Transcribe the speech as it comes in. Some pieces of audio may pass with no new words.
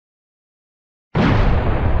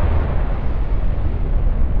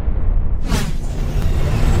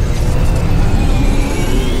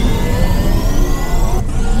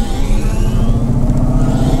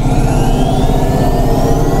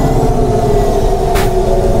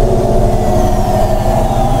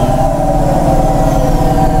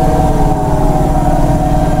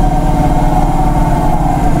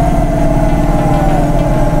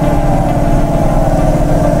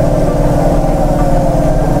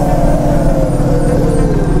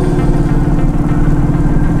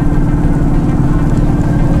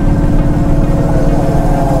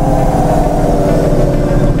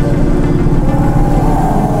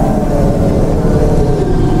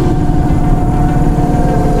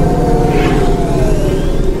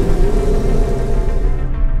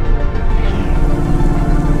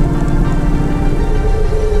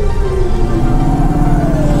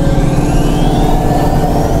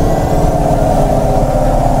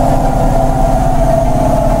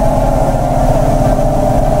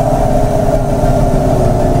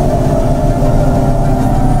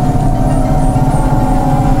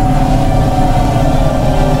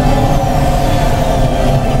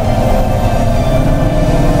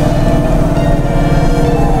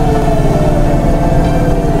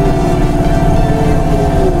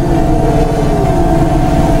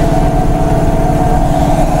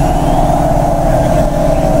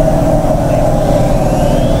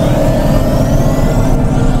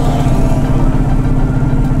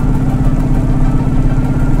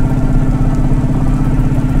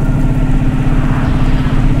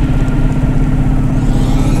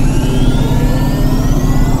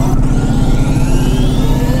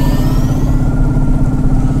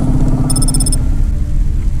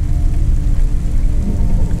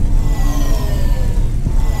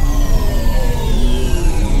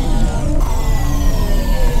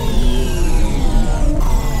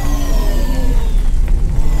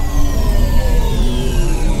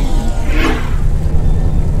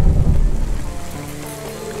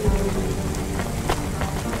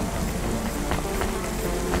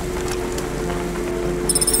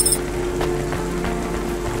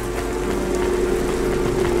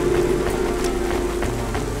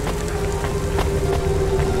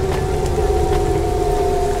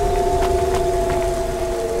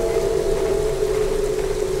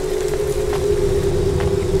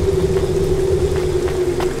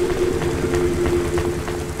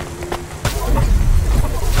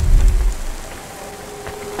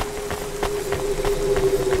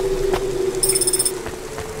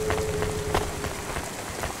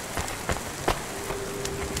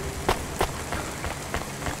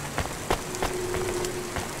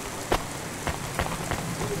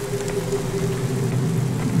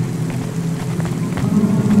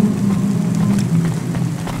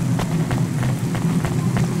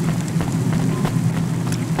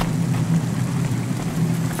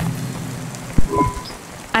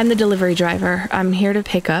I'm the delivery driver. I'm here to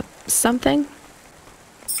pick up something.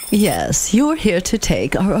 Yes, you're here to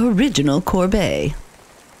take our original corbeille.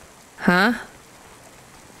 Huh?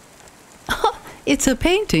 It's a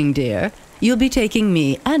painting, dear. You'll be taking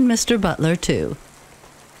me and Mr. Butler, too.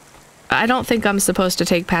 I don't think I'm supposed to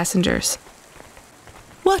take passengers.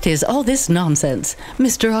 What is all this nonsense?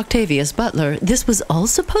 Mr. Octavius Butler, this was all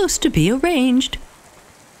supposed to be arranged.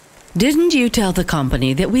 Didn't you tell the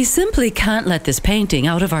company that we simply can't let this painting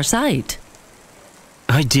out of our sight?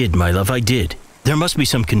 I did, my love, I did. There must be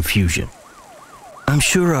some confusion. I'm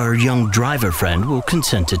sure our young driver friend will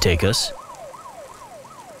consent to take us.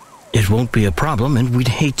 It won't be a problem, and we'd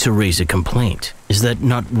hate to raise a complaint. Is that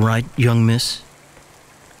not right, young miss?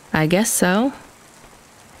 I guess so.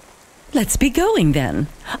 Let's be going then.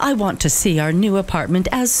 I want to see our new apartment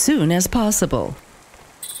as soon as possible.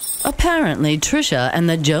 Apparently, Trisha and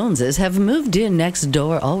the Joneses have moved in next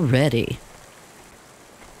door already.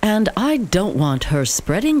 And I don't want her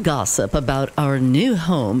spreading gossip about our new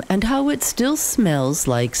home and how it still smells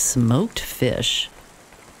like smoked fish.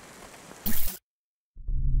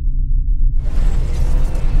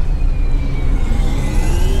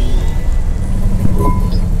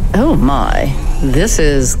 Oh my, this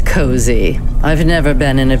is cozy. I've never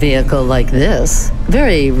been in a vehicle like this.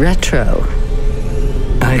 Very retro.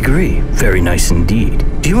 I agree. Very nice indeed.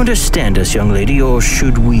 Do you understand us, young lady, or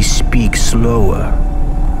should we speak slower?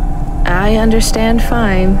 I understand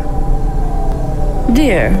fine.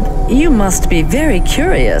 Dear, you must be very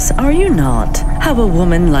curious, are you not? How a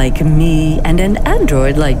woman like me and an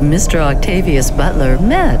android like Mr. Octavius Butler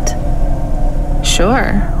met.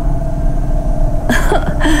 Sure.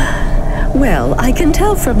 Well, I can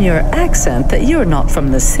tell from your accent that you're not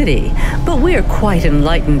from the city, but we're quite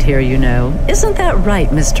enlightened here, you know. Isn't that right,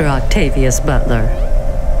 Mr. Octavius Butler?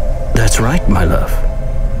 That's right, my love.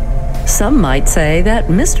 Some might say that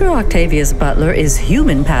Mr. Octavius Butler is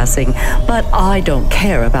human passing, but I don't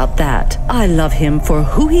care about that. I love him for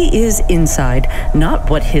who he is inside, not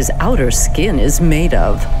what his outer skin is made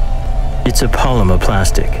of. It's a polymer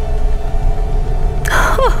plastic.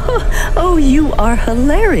 Oh, you are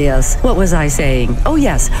hilarious. What was I saying? Oh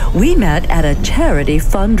yes, we met at a charity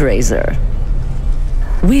fundraiser.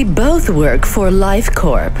 We both work for Life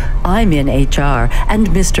Corp. I'm in HR, and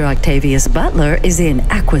Mr. Octavius Butler is in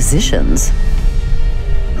acquisitions.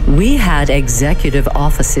 We had executive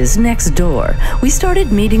offices next door. We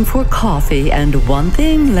started meeting for coffee, and one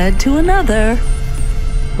thing led to another.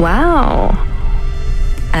 Wow.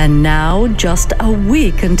 And now, just a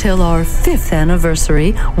week until our 5th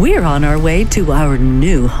anniversary, we're on our way to our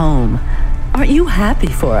new home. Aren't you happy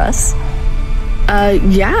for us?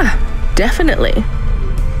 Yeah, definitely.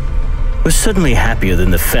 We're suddenly happier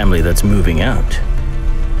than the family that's moving out.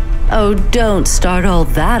 Oh, don't start all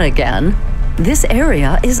that again. This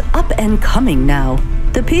area is up and coming now.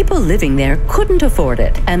 The people living there couldn't afford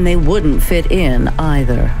it, and they wouldn't fit in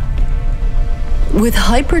either. With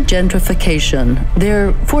hypergentrification,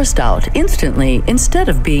 they're forced out instantly instead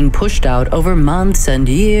of being pushed out over months and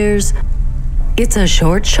years. It's a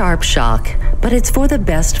short, sharp shock, but it's for the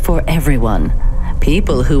best for everyone.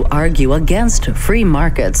 People who argue against free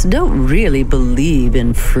markets don't really believe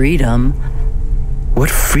in freedom. What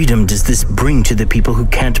freedom does this bring to the people who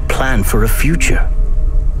can't plan for a future?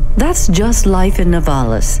 That's just life in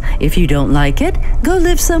Novalis. If you don't like it, go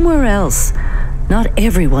live somewhere else. Not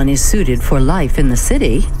everyone is suited for life in the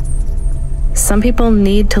city. Some people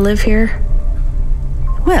need to live here.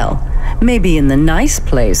 Well, maybe in the nice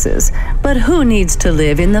places, but who needs to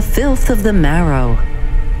live in the filth of the marrow?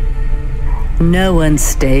 No one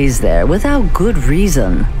stays there without good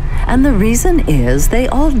reason. And the reason is they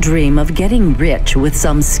all dream of getting rich with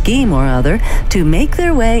some scheme or other to make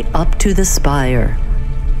their way up to the spire.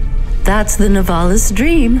 That's the Novalis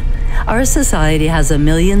dream. Our society has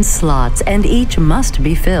 1,000,000 slots, and each must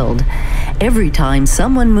be filled. Every time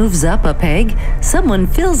someone moves up a peg, someone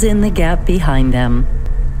fills in the gap behind them.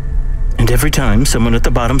 And every time someone at the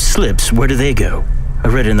bottom slips, where do they go? I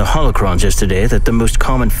read in the holocrons yesterday that the most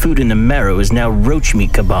common food in the marrow is now roach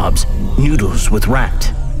meat kebabs, noodles with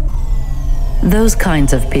rat. Those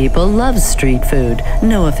kinds of people love street food.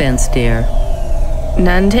 No offense, dear.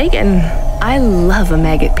 None taken. I love a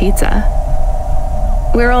maggot pizza.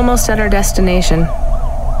 We're almost at our destination.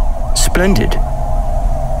 Splendid.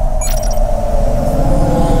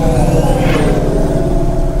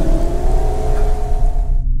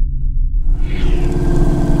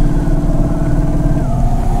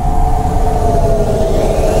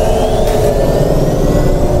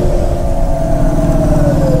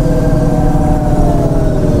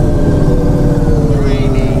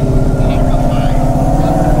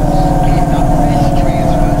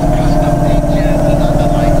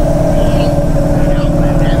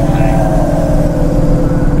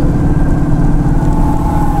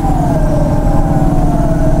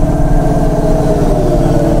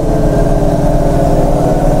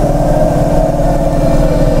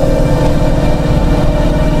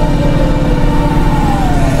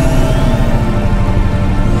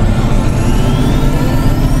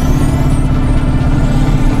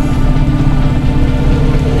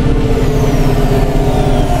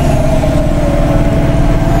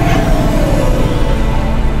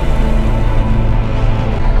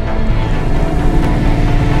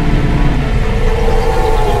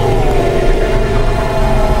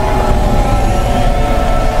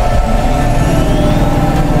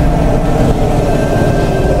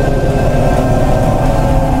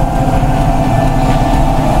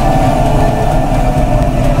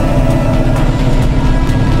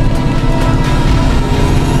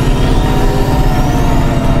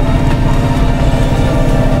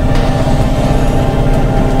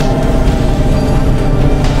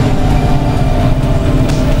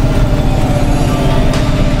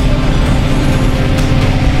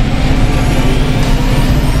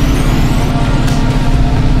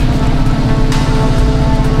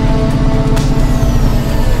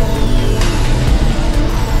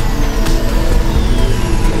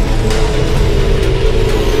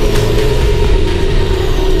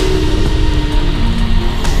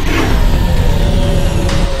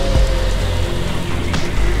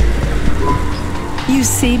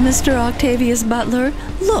 Mr. Octavius Butler,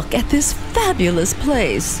 look at this fabulous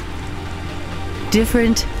place.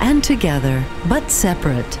 Different and together, but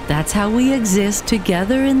separate. That's how we exist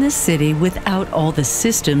together in this city without all the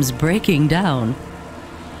systems breaking down.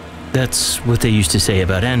 That's what they used to say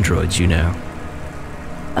about androids, you know.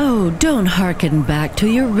 Oh, don't hearken back to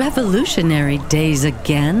your revolutionary days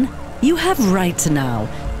again. You have rights now,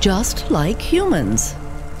 just like humans.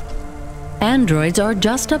 Androids are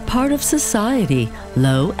just a part of society,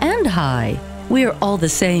 low and high. We're all the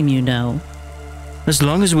same, you know. As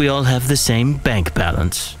long as we all have the same bank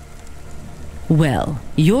balance. Well,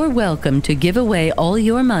 you're welcome to give away all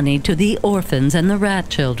your money to the orphans and the rat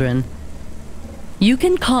children. You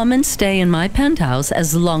can come and stay in my penthouse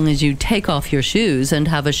as long as you take off your shoes and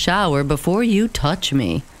have a shower before you touch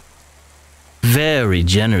me. Very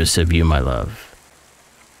generous of you, my love.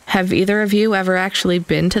 Have either of you ever actually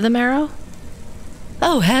been to the Marrow?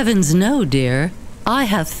 Oh, heavens no, dear. I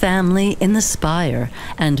have family in the Spire,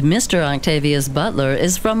 and Mr. Octavius Butler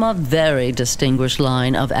is from a very distinguished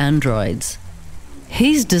line of androids.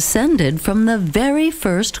 He's descended from the very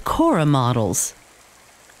first Cora models.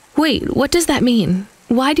 Wait, what does that mean?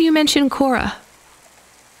 Why do you mention Cora?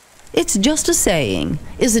 It's just a saying,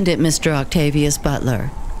 isn't it, Mr. Octavius Butler?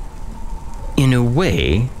 In a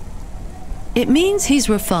way. It means he's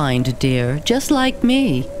refined, dear, just like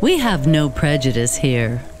me. We have no prejudice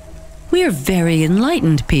here. We're very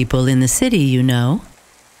enlightened people in the city, you know.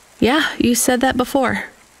 Yeah, you said that before.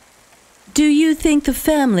 Do you think the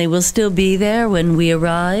family will still be there when we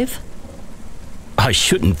arrive? I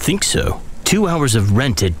shouldn't think so. 2 hours of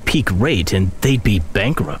rent at peak rate and they'd be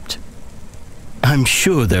bankrupt. I'm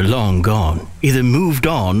sure they're long gone, either moved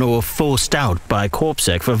on or forced out by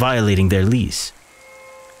CorpSec for violating their lease.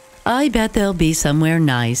 I bet they'll be somewhere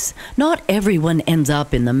nice. Not everyone ends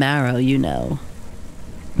up in the Marrow, you know.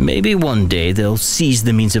 Maybe one day they'll seize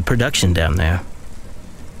the means of production down there.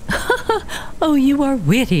 Oh, you are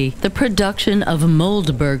witty. The production of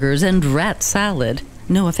mold burgers and rat salad.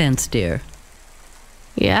 No offense, dear.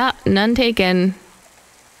 Yeah, none taken.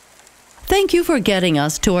 Thank you for getting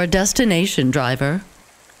us to our destination, driver.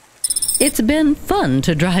 It's been fun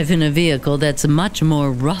to drive in a vehicle that's much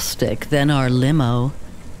more rustic than our limo.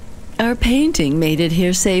 Our painting made it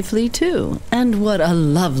here safely, too. And what a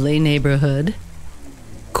lovely neighborhood.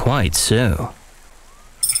 Quite so.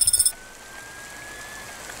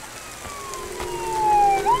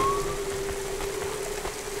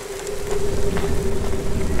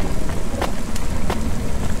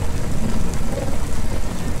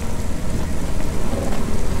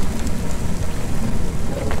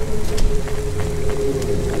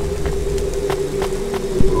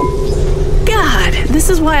 God, this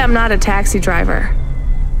is why I'm not a taxi driver.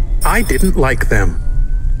 I didn't like them.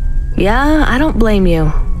 Yeah, I don't blame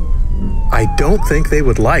you. I don't think they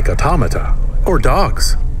would like automata or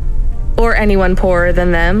dogs. Or anyone poorer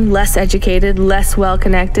than them, less educated, less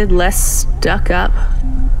well-connected, less stuck up.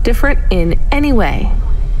 Different in any way.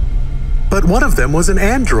 But one of them was an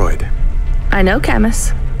android. I know,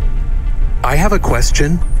 Camus. I have a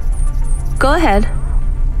question. Go ahead.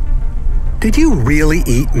 Did you really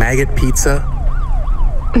eat maggot pizza?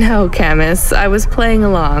 No, Camus, I was playing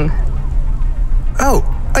along. Oh,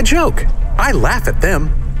 a joke. I laugh at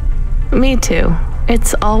them. Me too.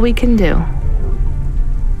 It's all we can do.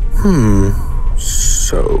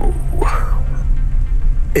 So...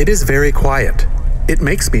 It is very quiet. It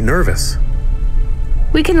makes me nervous.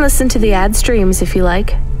 We can listen to the ad streams if you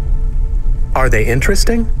like. Are they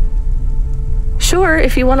interesting? Sure,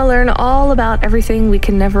 if you want to learn all about everything we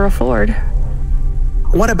can never afford.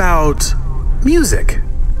 What about music?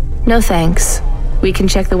 No thanks. We can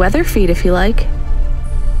check the weather feed if you like.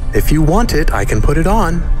 If you want it, I can put it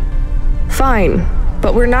on. Fine,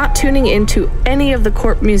 but we're not tuning into any of the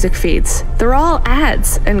Corp music feeds. They're all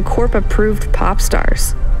ads and Corp-approved pop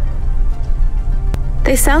stars.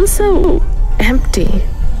 They sound so empty,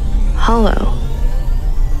 hollow.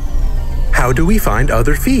 How do we find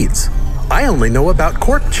other feeds? I only know about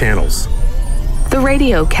Corp channels. The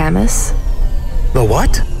radio, Camus. The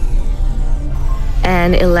what?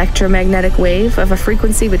 An electromagnetic wave of a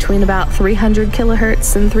frequency between about 300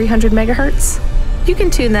 kilohertz and 300 megahertz. You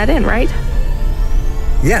can tune that in, right?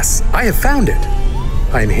 Yes, I have found it.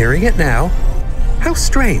 I'm hearing it now. How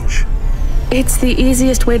strange. It's the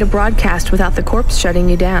easiest way to broadcast without the corpse shutting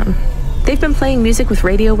you down. They've been playing music with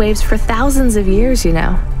radio waves for thousands of years, you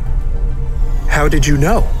know. How did you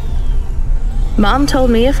know? Mom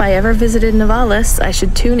told me if I ever visited Nivalis, I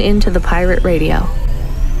should tune into the pirate radio.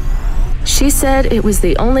 She said it was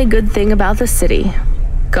the only good thing about the city.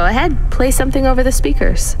 Go ahead, play something over the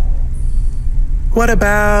speakers. What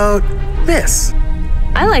about this?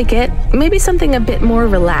 I like it. Maybe something a bit more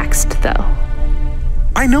relaxed, though.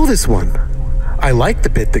 I know this one. I like the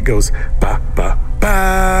bit that goes ba ba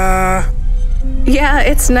ba. Yeah,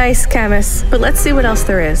 it's nice, Camus, but let's see what else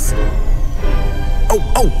there is.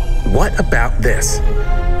 Oh, what about this?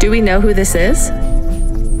 Do we know who this is?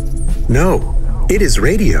 No, it is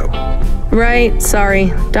radio. Right,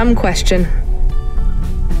 sorry. Dumb question.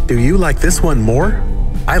 Do you like this one more?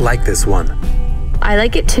 I like this one. I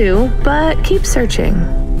like it too, but keep searching.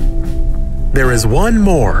 There is one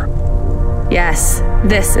more. Yes,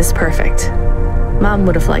 this is perfect. Mom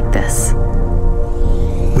would have liked this.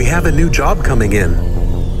 We have a new job coming in.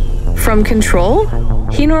 From Control?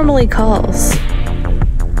 He normally calls.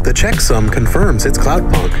 The checksum confirms it's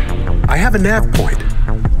Cloudpunk. I have a nav point.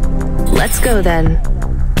 Let's go then.